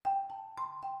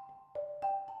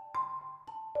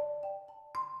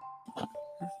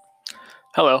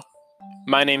Hello,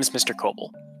 my name is Mr.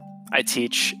 Coble. I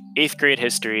teach 8th grade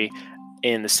history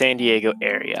in the San Diego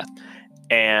area,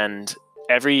 and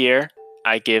every year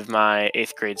I give my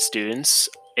 8th grade students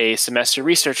a semester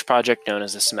research project known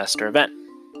as a semester event.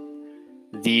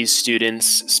 These students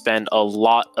spend a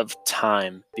lot of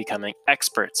time becoming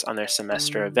experts on their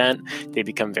semester event. They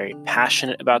become very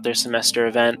passionate about their semester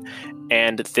event,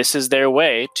 and this is their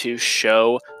way to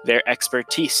show their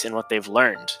expertise in what they've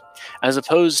learned. As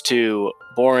opposed to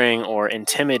boring or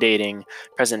intimidating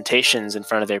presentations in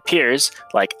front of their peers,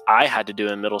 like I had to do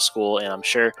in middle school, and I'm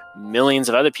sure millions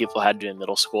of other people had to do in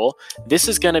middle school, this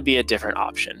is going to be a different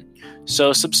option.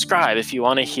 So subscribe if you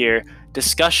want to hear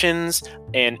discussions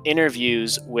and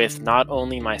interviews with not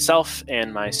only myself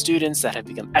and my students that have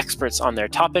become experts on their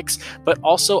topics, but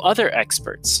also other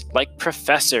experts like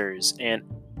professors and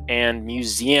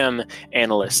museum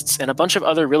analysts and a bunch of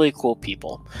other really cool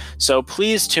people. So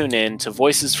please tune in to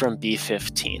Voices from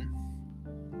B15.